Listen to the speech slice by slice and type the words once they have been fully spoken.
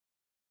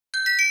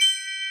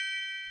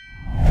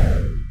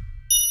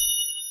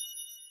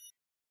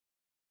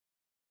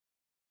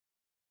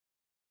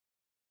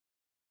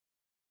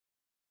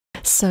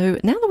So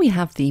now that we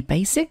have the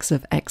basics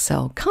of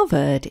Excel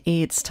covered,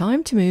 it's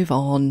time to move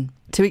on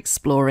to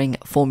exploring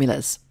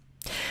formulas.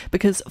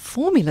 Because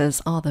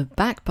formulas are the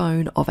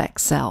backbone of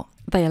Excel.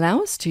 They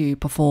allow us to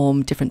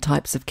perform different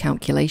types of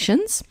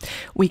calculations.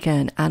 We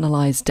can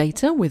analyze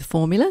data with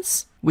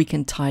formulas, we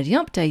can tidy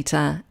up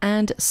data,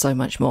 and so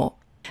much more.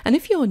 And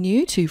if you're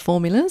new to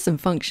formulas and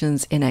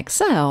functions in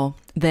Excel,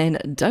 then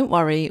don't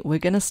worry, we're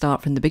going to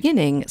start from the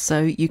beginning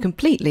so you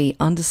completely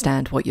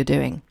understand what you're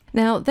doing.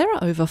 Now, there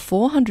are over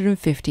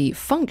 450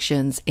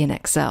 functions in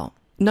Excel.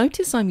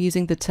 Notice I'm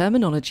using the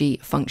terminology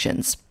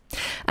functions.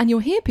 And you'll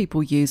hear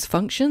people use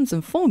functions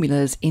and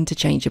formulas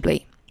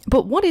interchangeably.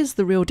 But what is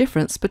the real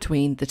difference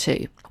between the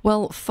two?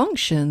 Well,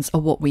 functions are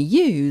what we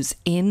use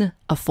in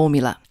a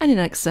formula. And in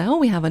Excel,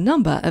 we have a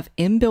number of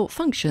inbuilt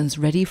functions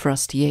ready for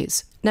us to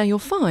use. Now, you'll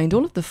find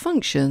all of the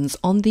functions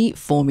on the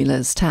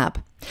Formulas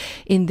tab.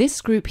 In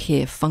this group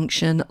here,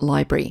 Function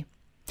Library.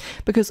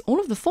 Because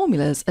all of the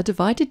formulas are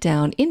divided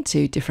down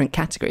into different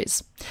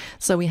categories.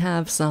 So we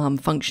have some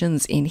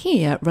functions in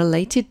here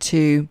related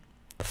to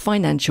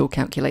financial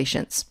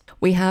calculations.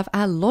 We have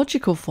our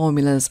logical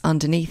formulas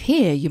underneath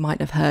here. You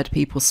might have heard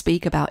people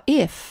speak about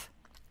if,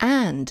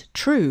 and,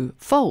 true,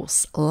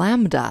 false,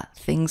 lambda,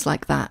 things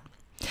like that.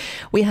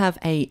 We have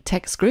a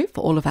text group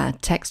for all of our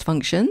text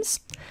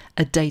functions,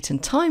 a date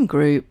and time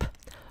group,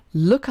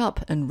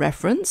 lookup and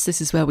reference.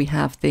 This is where we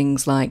have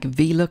things like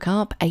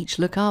VLOOKUP,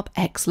 HLOOKUP,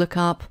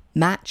 XLOOKUP,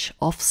 match,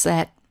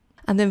 offset.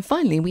 And then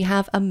finally, we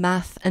have a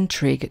math and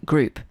trig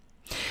group.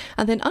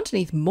 And then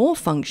underneath more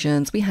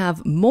functions, we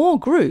have more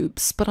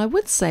groups, but I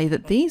would say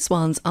that these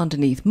ones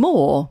underneath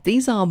more,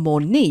 these are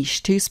more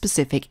niche to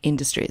specific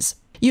industries.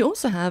 You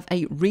also have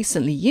a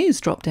recently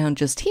used drop-down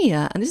just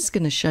here, and this is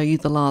going to show you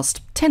the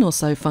last 10 or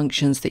so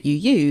functions that you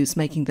use,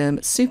 making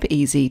them super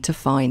easy to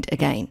find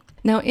again.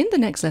 Now, in the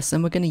next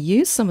lesson, we're going to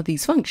use some of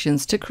these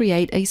functions to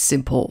create a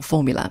simple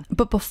formula.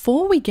 But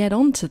before we get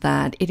on to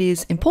that, it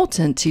is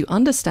important to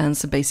understand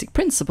some basic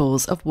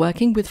principles of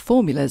working with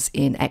formulas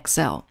in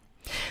Excel.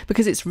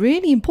 Because it's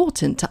really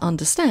important to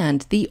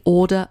understand the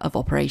order of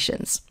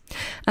operations.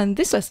 And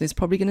this lesson is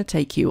probably going to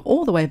take you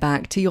all the way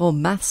back to your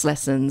maths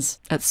lessons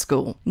at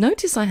school.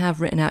 Notice I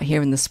have written out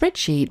here in the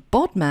spreadsheet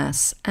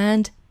BODMAS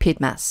and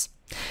PIDMAS.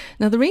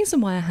 Now, the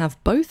reason why I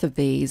have both of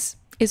these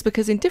is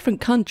because in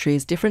different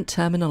countries, different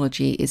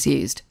terminology is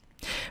used.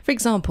 For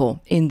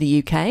example, in the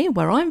UK,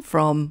 where I'm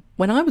from,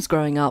 when I was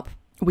growing up,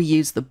 we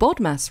use the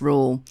BODMAS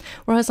rule,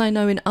 whereas I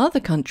know in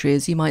other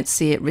countries you might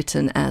see it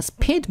written as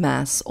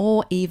PIDMAS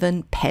or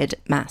even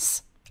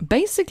PEDMAS.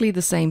 Basically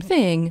the same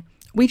thing,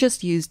 we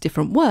just use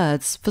different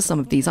words for some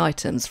of these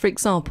items. For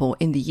example,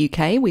 in the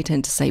UK we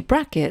tend to say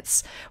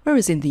brackets,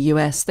 whereas in the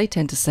US they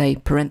tend to say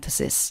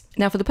parenthesis.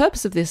 Now, for the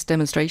purpose of this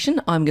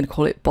demonstration, I'm going to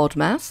call it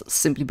BODMAS,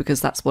 simply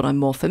because that's what I'm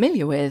more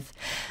familiar with.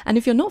 And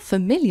if you're not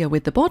familiar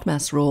with the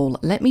BODMAS rule,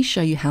 let me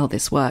show you how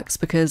this works,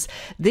 because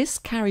this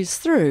carries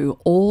through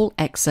all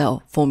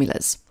Excel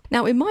formulas.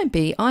 Now, it might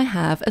be I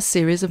have a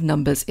series of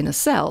numbers in a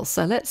cell.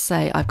 So let's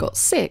say I've got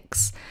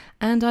 6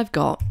 and I've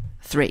got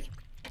 3.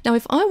 Now,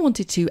 if I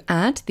wanted to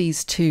add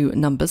these two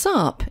numbers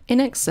up, in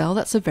Excel,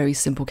 that's a very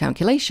simple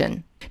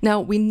calculation. Now,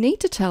 we need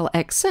to tell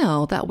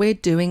Excel that we're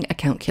doing a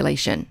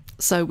calculation.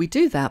 So we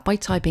do that by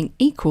typing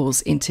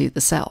equals into the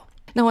cell.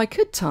 Now, I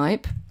could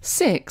type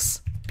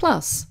 6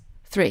 plus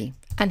 3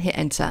 and hit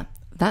enter.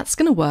 That's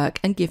going to work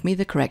and give me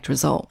the correct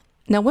result.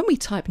 Now, when we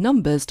type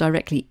numbers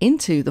directly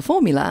into the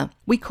formula,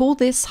 we call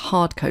this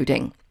hard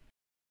coding.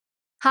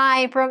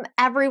 Hi, from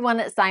everyone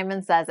at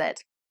Simon Says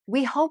It.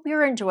 We hope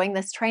you're enjoying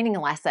this training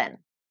lesson.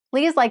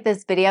 Please like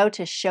this video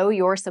to show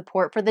your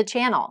support for the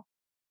channel.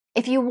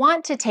 If you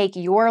want to take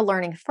your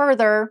learning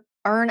further,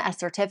 earn a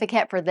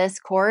certificate for this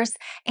course,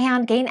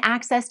 and gain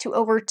access to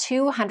over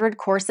 200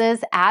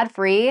 courses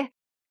ad-free,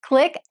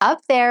 click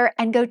up there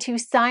and go to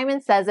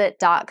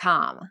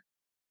simonsaysit.com.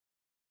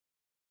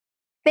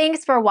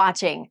 Thanks for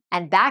watching,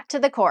 and back to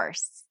the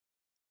course.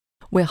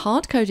 We're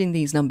hard coding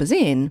these numbers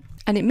in,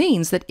 and it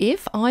means that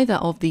if either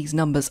of these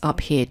numbers up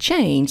here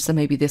change, so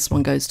maybe this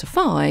one goes to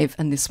 5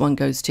 and this one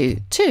goes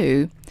to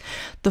 2,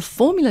 the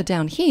formula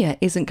down here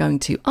isn't going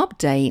to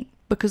update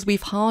because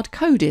we've hard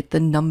coded the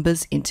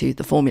numbers into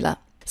the formula.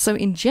 So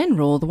in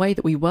general, the way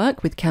that we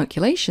work with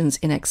calculations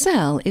in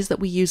Excel is that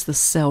we use the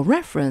cell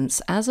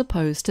reference as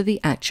opposed to the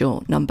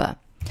actual number.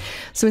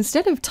 So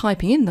instead of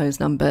typing in those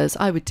numbers,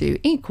 I would do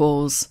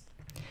equals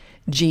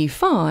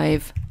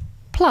G5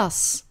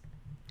 plus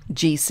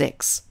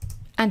G6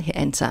 and hit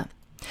enter.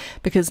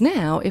 Because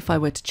now if I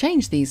were to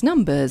change these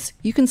numbers,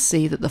 you can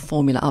see that the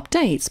formula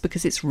updates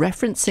because it's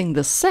referencing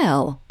the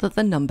cell that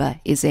the number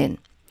is in.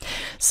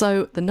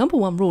 So the number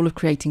one rule of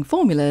creating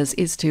formulas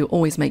is to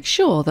always make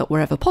sure that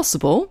wherever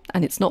possible,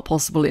 and it's not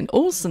possible in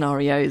all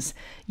scenarios,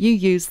 you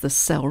use the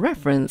cell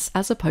reference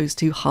as opposed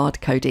to hard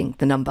coding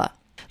the number.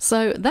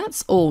 So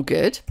that's all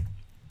good.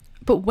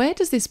 But where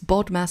does this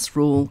BODMAS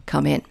rule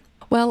come in?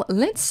 Well,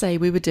 let's say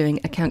we were doing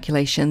a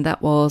calculation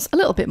that was a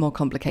little bit more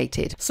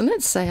complicated. So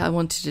let's say I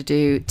wanted to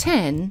do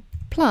 10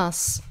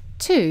 plus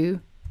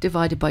 2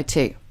 divided by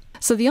 2.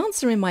 So the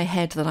answer in my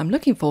head that I'm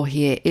looking for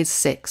here is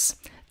 6.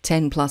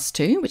 10 plus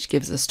 2, which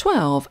gives us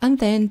 12, and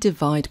then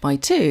divide by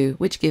 2,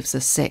 which gives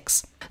us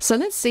 6. So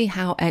let's see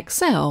how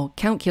Excel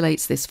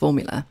calculates this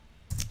formula.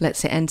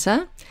 Let's hit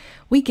enter.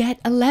 We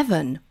get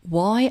 11.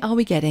 Why are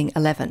we getting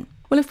 11?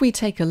 Well, if we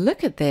take a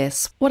look at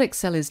this, what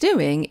Excel is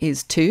doing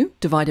is 2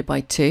 divided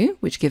by 2,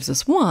 which gives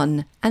us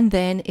 1, and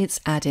then it's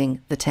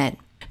adding the 10.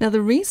 Now,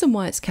 the reason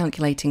why it's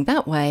calculating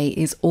that way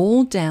is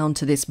all down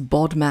to this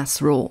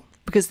BODMAS rule,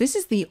 because this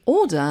is the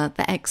order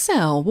that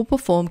Excel will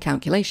perform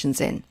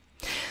calculations in.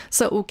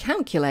 So it will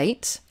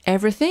calculate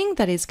everything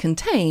that is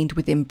contained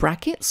within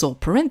brackets or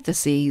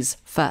parentheses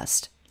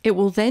first. It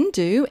will then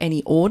do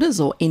any orders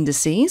or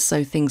indices,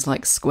 so things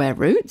like square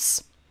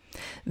roots,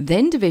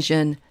 then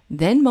division,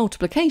 then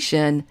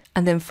multiplication,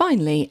 and then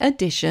finally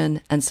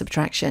addition and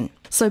subtraction.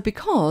 So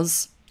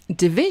because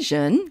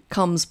division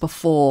comes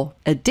before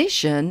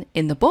addition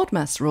in the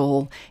BODMAS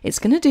rule, it's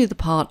going to do the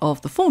part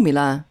of the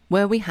formula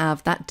where we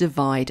have that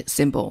divide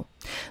symbol.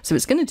 So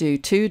it's going to do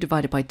 2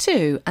 divided by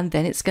 2, and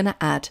then it's going to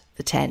add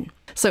the 10.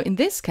 So in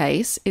this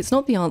case, it's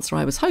not the answer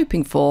I was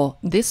hoping for.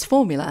 This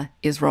formula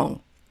is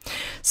wrong.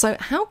 So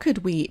how could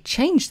we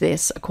change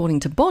this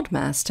according to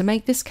BODMAS to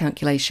make this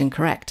calculation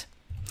correct?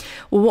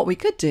 Well, what we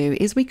could do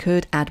is we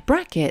could add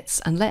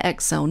brackets and let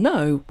Excel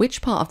know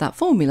which part of that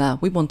formula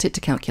we want it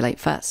to calculate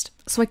first.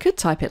 So I could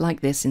type it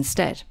like this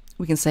instead.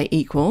 We can say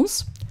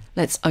equals,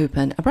 let's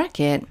open a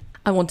bracket.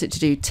 I want it to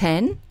do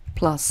 10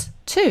 plus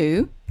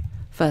 2.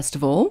 First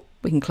of all,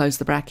 we can close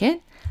the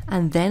bracket,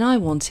 and then I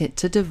want it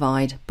to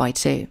divide by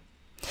 2.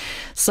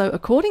 So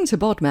according to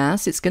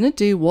BODMAS, it's going to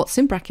do what's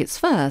in brackets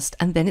first,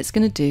 and then it's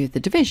going to do the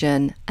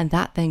division, and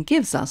that then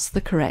gives us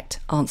the correct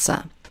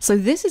answer. So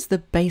this is the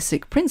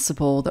basic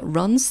principle that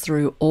runs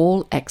through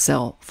all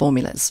Excel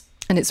formulas.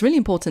 And it's really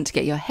important to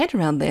get your head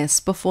around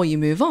this before you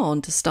move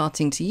on to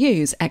starting to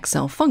use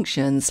Excel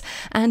functions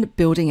and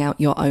building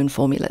out your own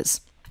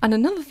formulas. And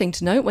another thing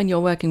to note when you're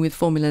working with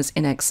formulas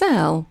in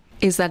Excel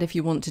is that if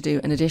you want to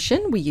do an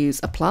addition, we use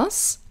a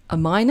plus, a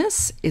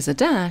minus is a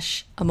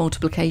dash, a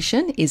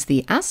multiplication is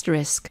the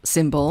asterisk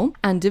symbol,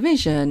 and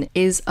division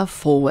is a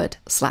forward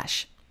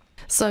slash.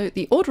 So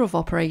the order of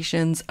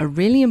operations, a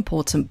really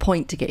important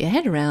point to get your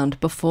head around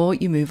before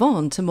you move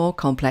on to more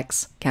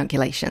complex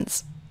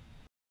calculations.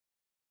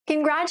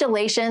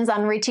 Congratulations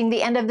on reaching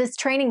the end of this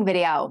training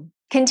video.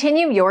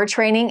 Continue your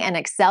training in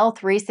Excel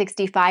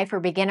 365 for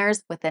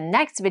beginners with the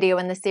next video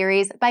in the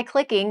series by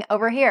clicking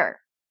over here.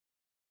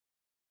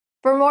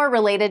 For more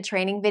related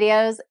training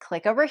videos,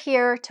 click over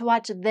here to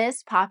watch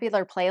this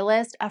popular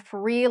playlist of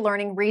free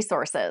learning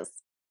resources.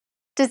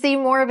 To see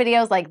more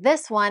videos like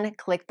this one,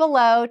 click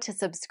below to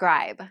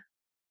subscribe.